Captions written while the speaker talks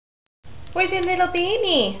Where's your little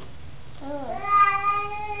baby?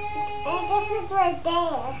 This is right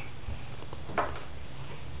there.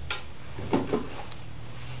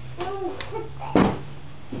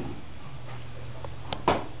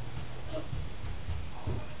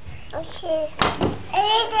 Okay.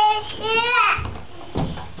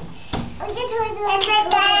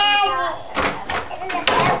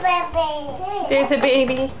 There's a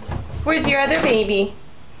baby. Where's your other baby?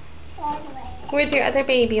 Where's your other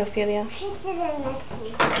baby, Ophelia? She's sitting next to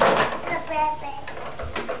me.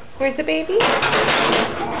 Where's the baby?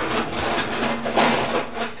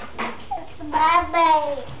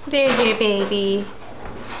 Baby. There's your baby.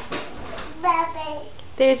 Baby.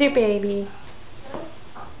 There's your baby.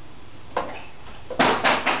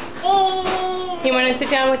 You want to sit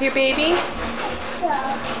down with your baby?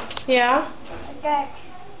 Yeah? That.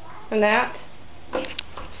 And that?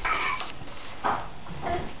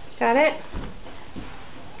 Got it?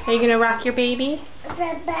 Are you going to rock your baby?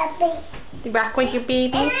 Baby. You rock with your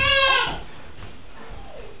baby?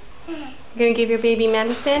 You going to give your baby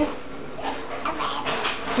medicine?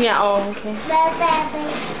 Yeah, oh, okay.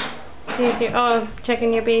 Baby. Oh,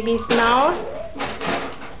 checking your baby's mouth?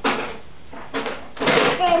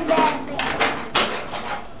 Baby.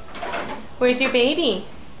 Where's your baby?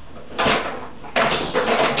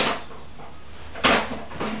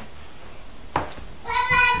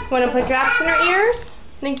 Want to put drops in her ears?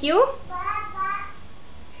 Thank you.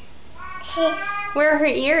 Where are her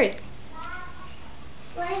ears?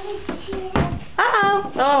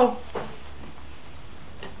 Uh-oh. Oh.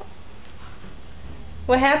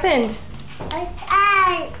 What happened?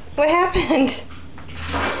 What happened?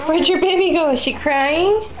 Where'd your baby go? Is she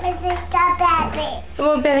crying?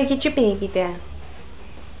 Well, better get your baby then.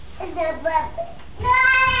 You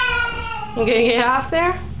gonna get off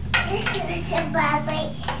there?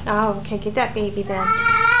 Oh, okay. Get that baby then.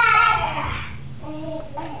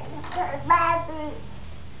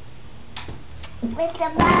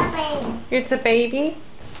 It's a baby?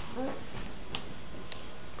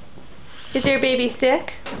 Is your baby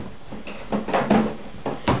sick?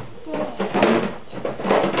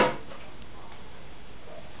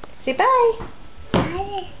 Say bye.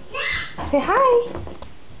 Say hi.